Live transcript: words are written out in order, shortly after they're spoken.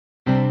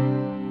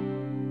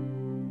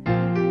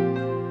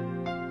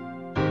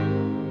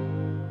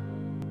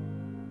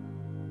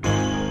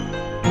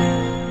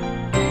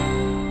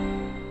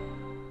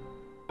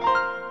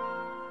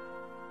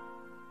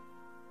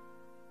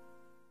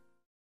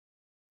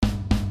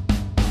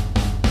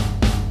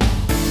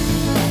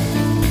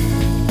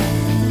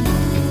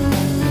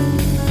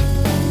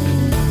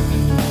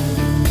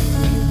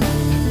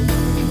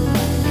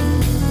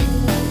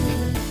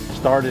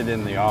started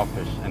in the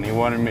office, and he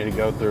wanted me to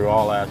go through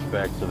all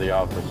aspects of the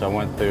office. I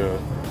went through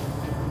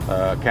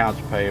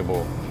accounts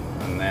payable,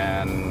 and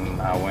then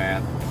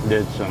I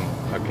did some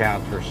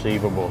accounts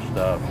receivable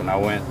stuff, and I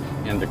went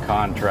into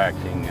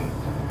contracting and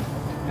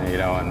you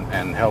know,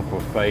 and helped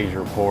with phase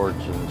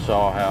reports, and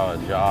saw how a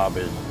job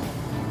is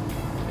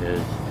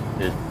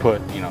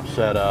put, you know,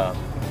 set up.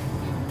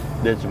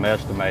 Did some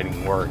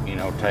estimating work, you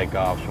know,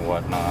 takeoffs and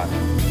whatnot.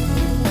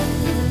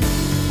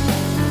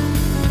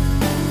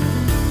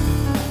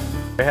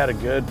 We had a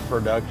good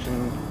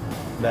production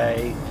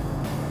day,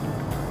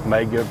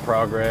 made good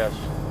progress.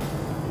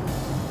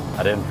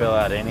 I didn't fill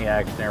out any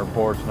accident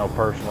reports, no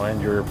personal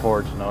injury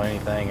reports, no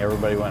anything.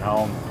 Everybody went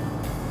home.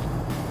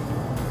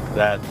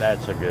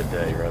 That's a good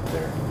day right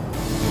there.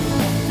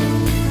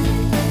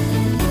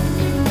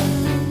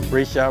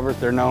 Reece Albert,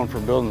 they're known for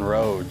building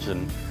roads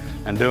and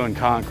doing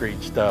concrete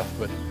stuff,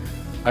 but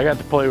I got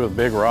to play with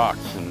big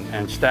rocks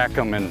and stack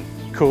them in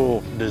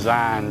cool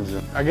designs.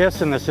 I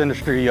guess in this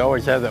industry, you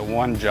always have that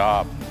one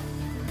job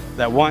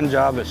that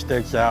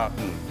sticks out.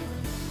 And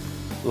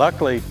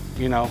luckily,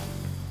 you know,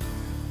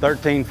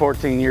 13,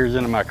 14 years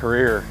into my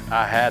career,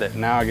 I had it.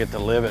 Now I get to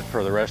live it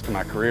for the rest of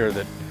my career,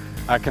 that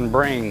I can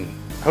bring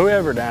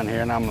whoever down here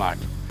and I'm like,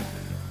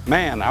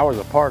 man, I was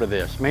a part of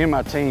this. Me and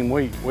my team,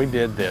 we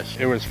did this.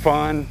 It was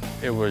fun,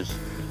 it was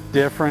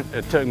different.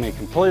 It took me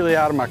completely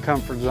out of my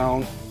comfort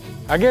zone.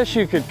 I guess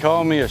you could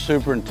call me a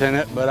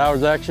superintendent, but I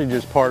was actually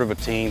just part of a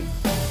team.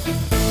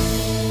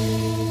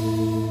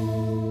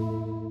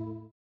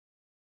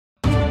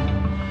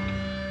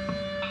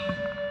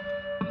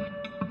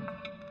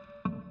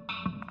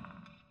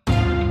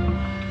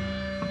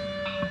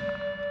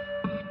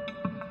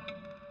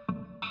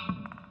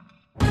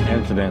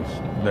 Incidents,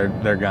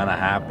 they're gonna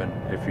happen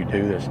if you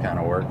do this kind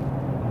of work.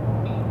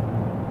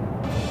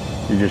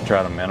 You just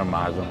try to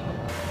minimize them.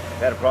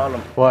 Got a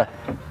problem. What?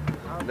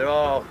 They're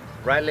all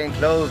right lane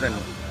closed and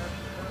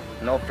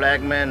no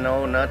flagman,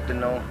 no nothing,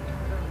 no.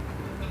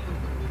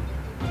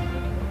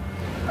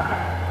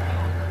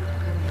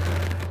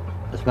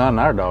 It's not in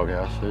our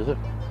doghouse, is it?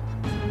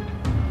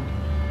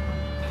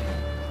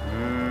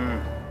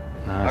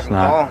 No, it's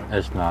not.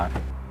 It's not.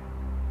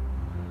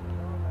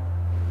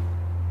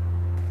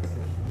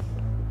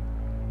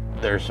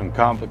 There's some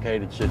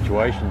complicated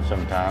situations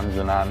sometimes,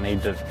 and I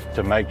need to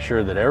make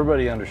sure that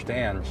everybody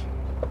understands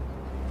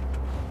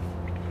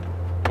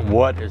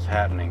what is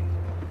happening.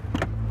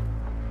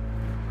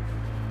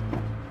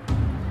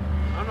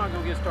 I'm not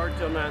gonna get started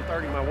till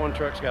 9:30. My one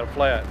truck's got a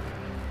flat.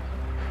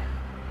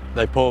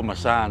 They pulled my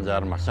signs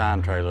out of my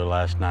sign trailer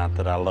last night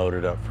that I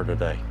loaded up for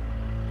today.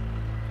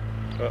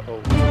 Uh-oh.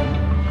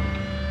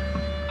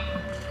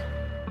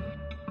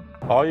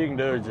 All you can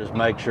do is just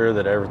make sure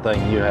that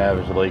everything you have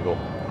is legal.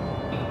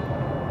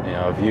 You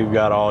know, if you've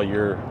got all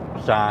your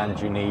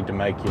signs you need to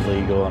make you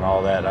legal and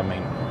all that, I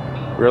mean,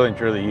 really and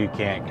truly, you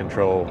can't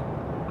control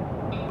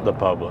the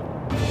public.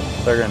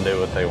 They're gonna do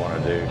what they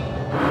want to do.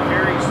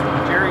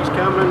 Jerry's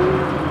coming.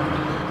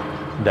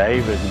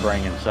 Dave is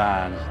bringing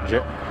signs.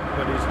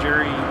 But is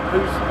Jerry,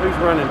 who's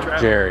running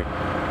traffic? Jerry.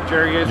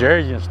 Jerry is?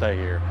 Jerry's gonna stay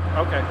here.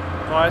 Okay.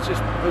 Well, that's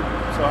just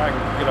so I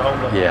can get a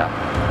hold of him. Yeah.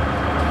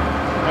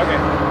 Okay.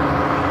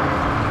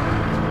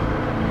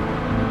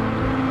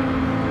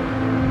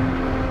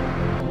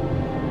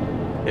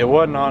 It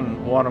wasn't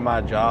on one of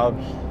my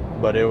jobs,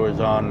 but it was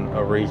on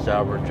a Reece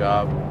Albert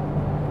job.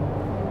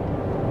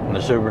 And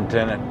the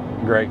superintendent,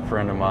 great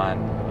friend of mine,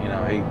 you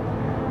know,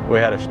 we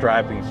had a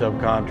striping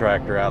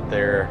subcontractor out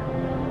there.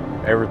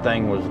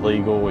 Everything was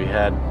legal. We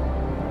had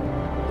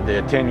the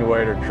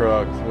attenuator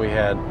trucks, we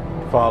had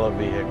follow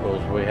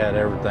vehicles, we had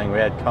everything. We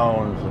had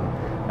cones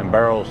and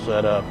barrels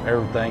set up.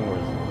 Everything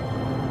was,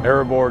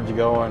 error boards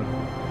going.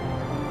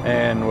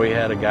 And we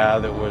had a guy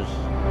that was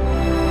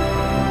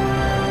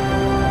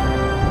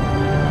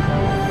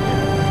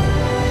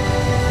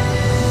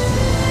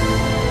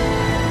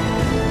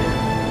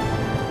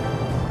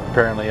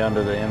apparently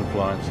under the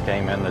influence,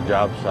 came in the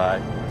job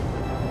site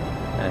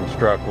and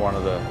struck one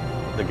of the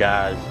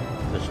guys,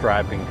 the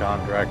striping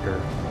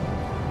contractor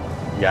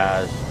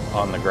guys,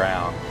 on the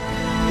ground.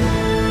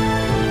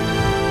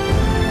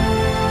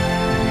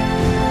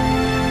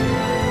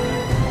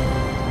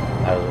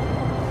 That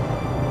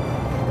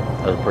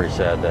was a pretty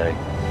sad day.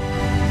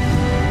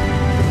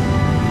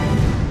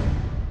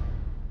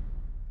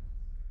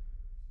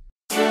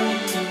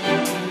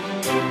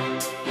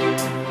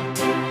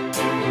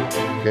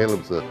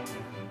 Caleb's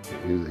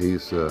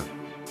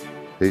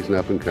he's an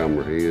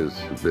up-and-comer. He's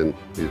a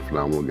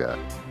phenomenal guy.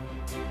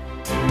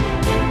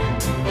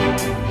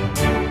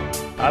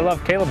 I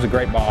love Caleb's a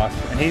great boss,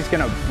 and he's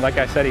gonna, like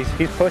I said,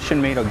 he's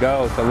pushing me to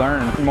go, to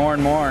learn more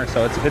and more,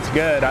 so it's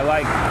good. I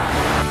like.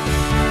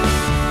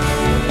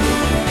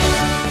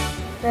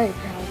 Very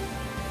proud,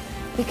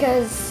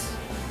 because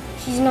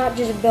he's not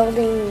just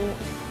building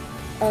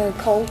a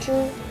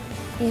culture,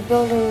 he's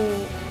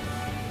building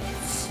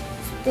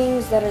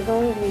things that are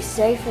going to be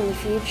safe in the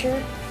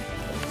future.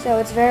 So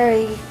it's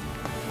very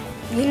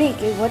unique.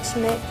 What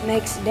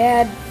makes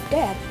Dad,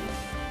 Dad.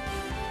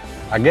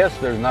 I guess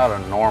there's not a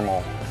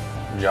normal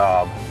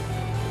job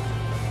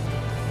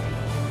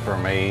for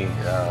me.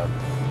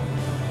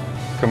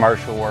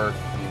 Commercial work,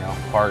 you know,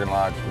 parking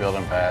lots,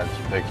 building pads,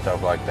 big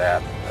stuff like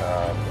that.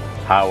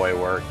 Highway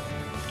work,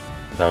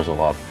 that was a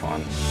lot of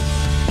fun.